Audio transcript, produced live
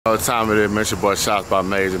All the time it is, man. It's your boy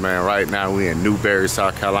ShotzByMajor, man. Right now we in NewBerry,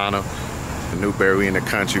 South Carolina. NewBerry, we in the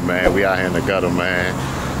country, man. We out here in the gutter, man.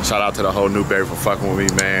 Shout out to the whole NewBerry for fucking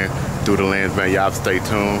with me, man. ThruDaLenz, man. Y'all stay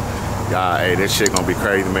tuned. Y'all, hey, this shit gonna be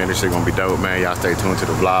crazy, man. This shit gonna be dope, man. Y'all stay tuned to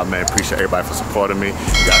the vlog, man. Appreciate everybody for supporting me.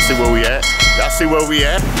 Y'all see where we at? Y'all see where we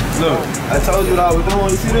at? Look, I told you what I was doing.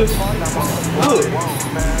 You see this? Look.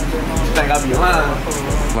 You think I be lying?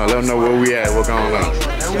 Now, let them know where we at. What's going on? Man,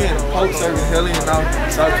 we in the post service, Helene,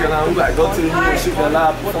 South Carolina. We about to go to the hood and shoot that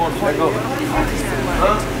live performance. Let's go.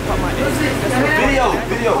 Huh? Video.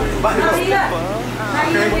 About to go.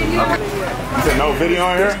 Okay. You said no video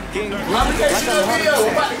on here? I'm gonna take you a video.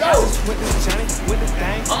 We're about to go.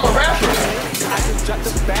 I'm a rapper.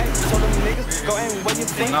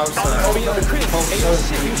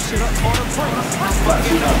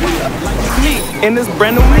 In this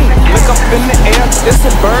brand new me, look up in the air, it's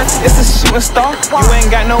a bird, it's a shooting star. You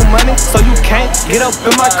ain't got no money, so you can't get up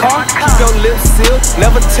in my car. Keep your lips sealed,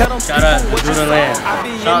 never tell them. Shout out to TrioG.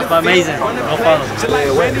 ShotzByMajor. I'll follow.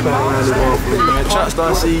 Trap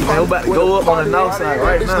star C, man, we about to go up on the north side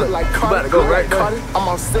right now. We about to go right there. I'm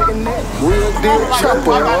on second net, real deal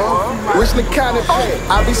chopper. Richland County,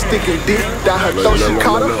 I be sticking dick down her throat, she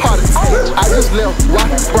caught a heart attack. I just left,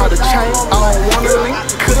 watch, brought a chain, I don't wanna leave.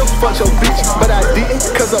 Could've fucked your bitch, but I didn't,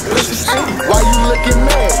 cause her pussy stink. Why you looking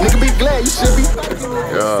mad? Nigga be glad, you should be.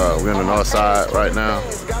 Yeah, we're on the north side right now.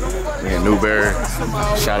 We in NewBerry.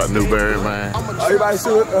 Shout out NewBerry, man. Everybody see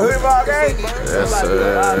the hood vlog, eh? Yes, sir.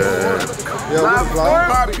 Yeah, my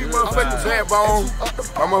motherfucking backbone,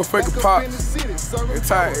 my motherfucking pop. It's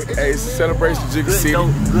time, hey, it's a celebration, Jigga City.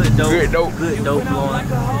 Good dope blowing.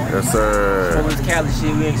 Yes, sir. From this Cali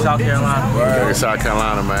shit, we in South Carolina. Right. In South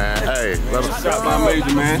Carolina, man. Hey, let us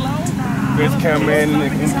ShotzByMajor, man. Best cameraman in the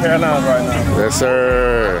Carolinas right now. Yes,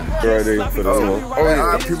 sir. Right there for the oh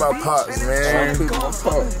yeah, I keep my pops, man.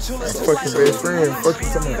 Fucking best friend. Fucking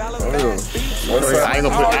somebody. I ain't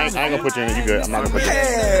gonna put you in it. You good. I'm not gonna put you in it.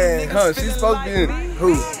 Man, huh, she's supposed to be in it.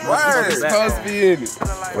 Who? Word. She's supposed to be in it.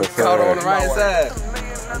 Caught her on the right side.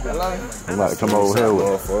 I'm about to come over here with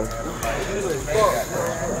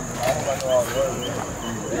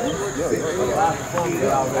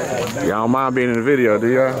y'all don't mind being in the video, do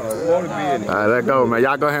y'all? Alright, let's go, man.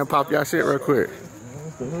 Y'all go ahead and pop y'all shit real quick.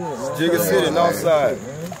 Jigga City, Northside.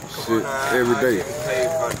 Shit, every day.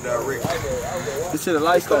 This shit a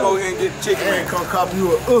lifestyle. Come over here and get the chicken and come cop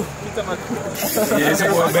you a Yeah, it's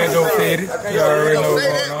boy Bando Fetty. You already know what's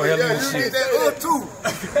going on. Hell of shit.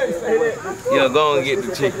 Yeah, go and get the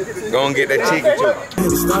chicken. Go and get that chicken too.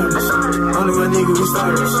 Only my nigga we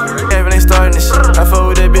started. Kevin ain't starting this shit. I fuck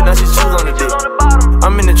with that bitch, now she choose on the dick.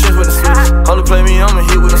 I'm in the trench with the switch. Only play me, I'ma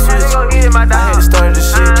hit with the switch. I had to start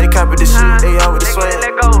this shit, they copied this shit, they all with the swag.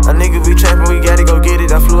 A nigga be trapping, we gotta go get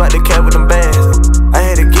it. I flew out the cap with them bands. I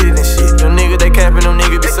had to get it and shit. Them niggas, they capping, them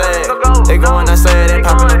niggas be sad. They going outside, they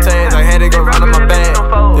popping the tags. I had to go run on my bag.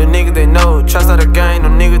 The niggas, they know, trust out the gang.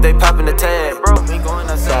 Them niggas, they popping the tag.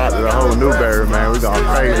 Shout out to the whole NewBerry, man. We going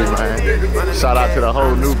crazy, man. Shout out to the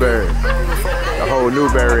whole NewBerry. The whole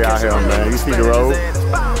NewBerry out here, man. You see the road?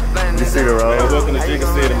 You see the road? Welcome to Jigga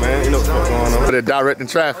City, man. You know what's going on. They're directing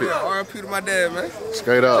traffic. RIP to my dad, man.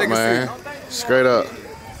 Straight up, man. Straight up.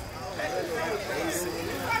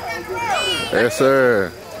 Yes,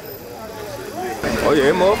 sir. Oh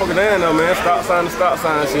yeah, motherfucker down though, man. Stop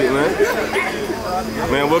sign shit, man.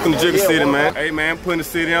 Man, welcome to Jigga City, man. Hey, man, putting the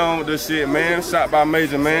city on with this shit, man.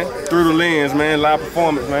 ShotzByMajor, man. ThruDaLenz, man. Live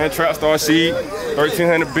performance, man. Trap Star Sheet,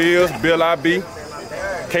 1300 bills, Billibe,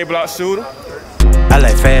 cable out shooter. I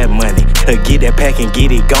like fast money, get that pack and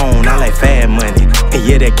get it gone. I like fast money, and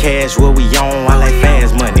yeah, that cash what we on. I like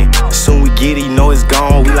fast money. Soon we get it, you know it's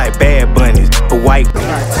gone. We like bad bunnies, but white.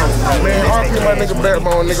 Man, RP my nigga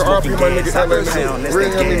backbone, nigga. RP my nigga LA, nigga.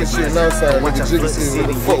 Bring him in the shit outside, nigga. Jigga City,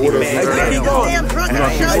 nigga. Fuck with us, nigga.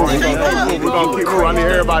 We gonna keep moving. I need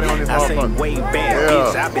everybody on this motherfucker. Way bad,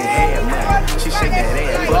 bitch. I been had money. She shake that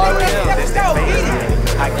ass. That's that fast.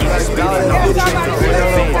 I get it spinning on the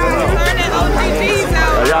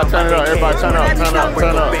Y'all turn it up, everybody turn up.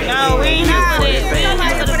 No, we ain't on it.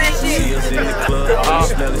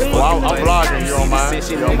 Well, I'm vlogging, you don't mind?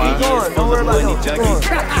 You don't mind? Full of money junkies.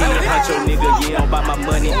 Hunt your nigga, yeah, by my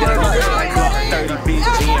money. 30 bitch,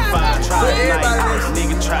 G5, try tonight.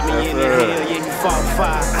 Nigga trap me in the hell, yeah, you fought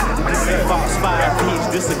fire. False fire, bitch,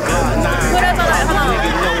 this a gun 9.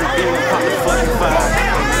 Nigga know we pop the fucking fire.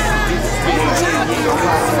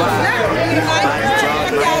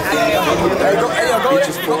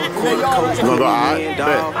 You gonna go alright?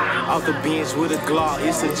 Off the bench with a Glock,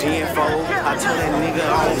 it's a Gen 4. I told that nigga I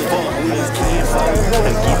don't fuck with his kinfolk.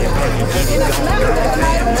 Get it back and get it going.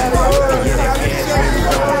 Yeah, that cash really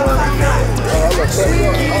gone.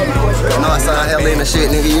 the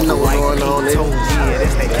shit, nigga. You know what's going on, nigga. Yeah,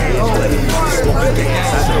 that's that cash money. Smoking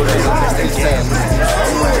gas, I know that's that cash money.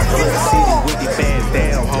 With the bands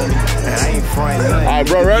down, homie. And I ain't frontin' nothing. Alright,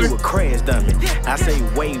 bro, ready? You a crash dummy. I say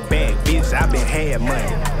way back, bitch. I been had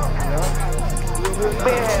money.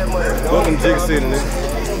 Welcome to Jig City, nigga.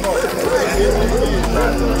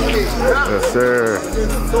 Yes, sir.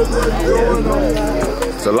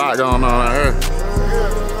 It's a lot going on out here.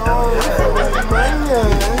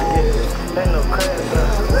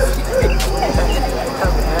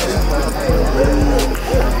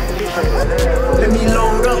 Let me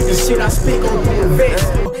load up the shit I spit on the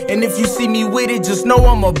vest. And if you see me with it, just know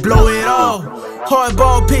I'ma blow it all.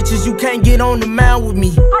 Hardball pitches, you can't get on the mound with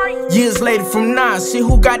me. Years later from now, shit,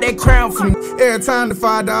 who got that crown for me? Every time to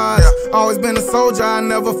fight the odds. Always been a soldier, I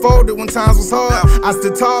never folded when times was hard. I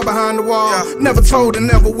stood tall behind the wall. Never told and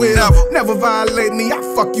never will. Never violate me, I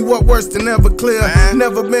fuck you up worse than ever clear.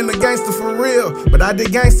 Never been a gangster for real, but I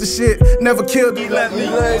did gangster shit. Never killed you.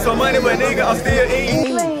 So money, but nigga, I'm still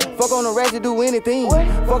eating. Fuck on the ratchet, do anything.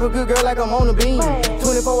 Fuck a good girl like I'm on the beam.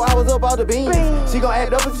 24 hours up all the beans. She gon'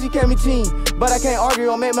 act up if she can't be teen. But I can't argue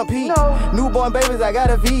or make my pee. Newborn babies, I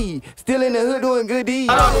gotta feed. Still in the hood doing good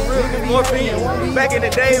deeds. Back in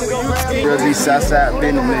the day when you ski. Billibe Southside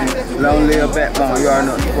Billibe, man. Long live backbone. You already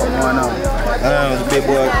know what's going on. Big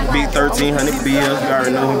boy, big 1300 bills. You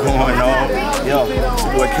already know what's going on. Yo,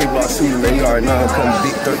 boy K-Block Shooter, man. You already know I'm coming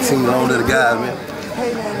big 13 long to the guys, man.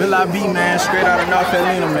 Billibe, man, straight out of North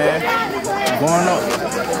Carolina, man. Going up.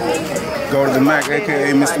 Go to the Mac,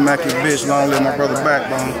 aka Mr. Mackey bitch. Long live my brother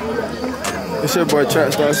Backbone. It's your boy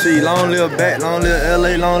Trap Star C. Long live Back, long live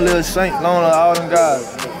LA, long live Saint, long live all them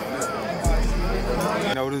guys.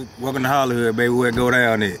 You know, welcome to Hollywood, baby. We'll go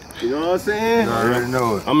down there. You know what I'm saying? You already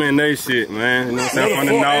know it. I'm in they shit, man. You know what I'm saying? I'm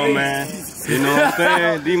from the north, man. You know what I'm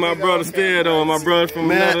saying? These my brother still though. My brother from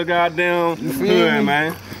another goddamn hood,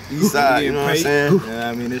 man. East side, you know what I'm saying? Yeah,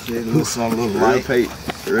 I mean, this shit looks something a little light.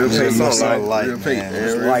 Real paint, something light, real paint,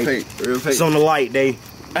 real paint. It's on the light day.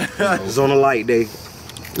 It's on the light day.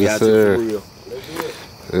 Yes, sir.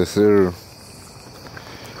 Yes, sir.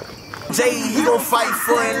 Jay, he gon' fight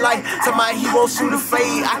for it like somebody he won't shoot a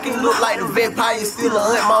fade. I can look like the vampire, still a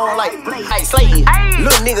hunt my own like slave.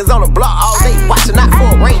 Little niggas on the block all day, watching out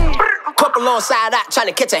for a rain. Couple on side out, trying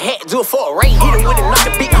to catch a hat, do it for a rain. Hit him with it, knock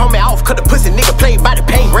the big homie off, cut the pussy nigga played by the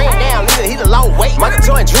pain. Rain down, nigga, he the long weight. Michael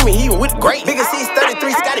Jordan dreaming, he with the great. Nigga 6'33",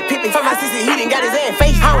 Scottie Pippen, 5'6", he done got his ass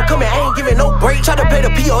face. I don't come in, I ain't giving no break. Try to pay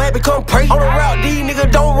the PO, I become prey. On the route, these niggas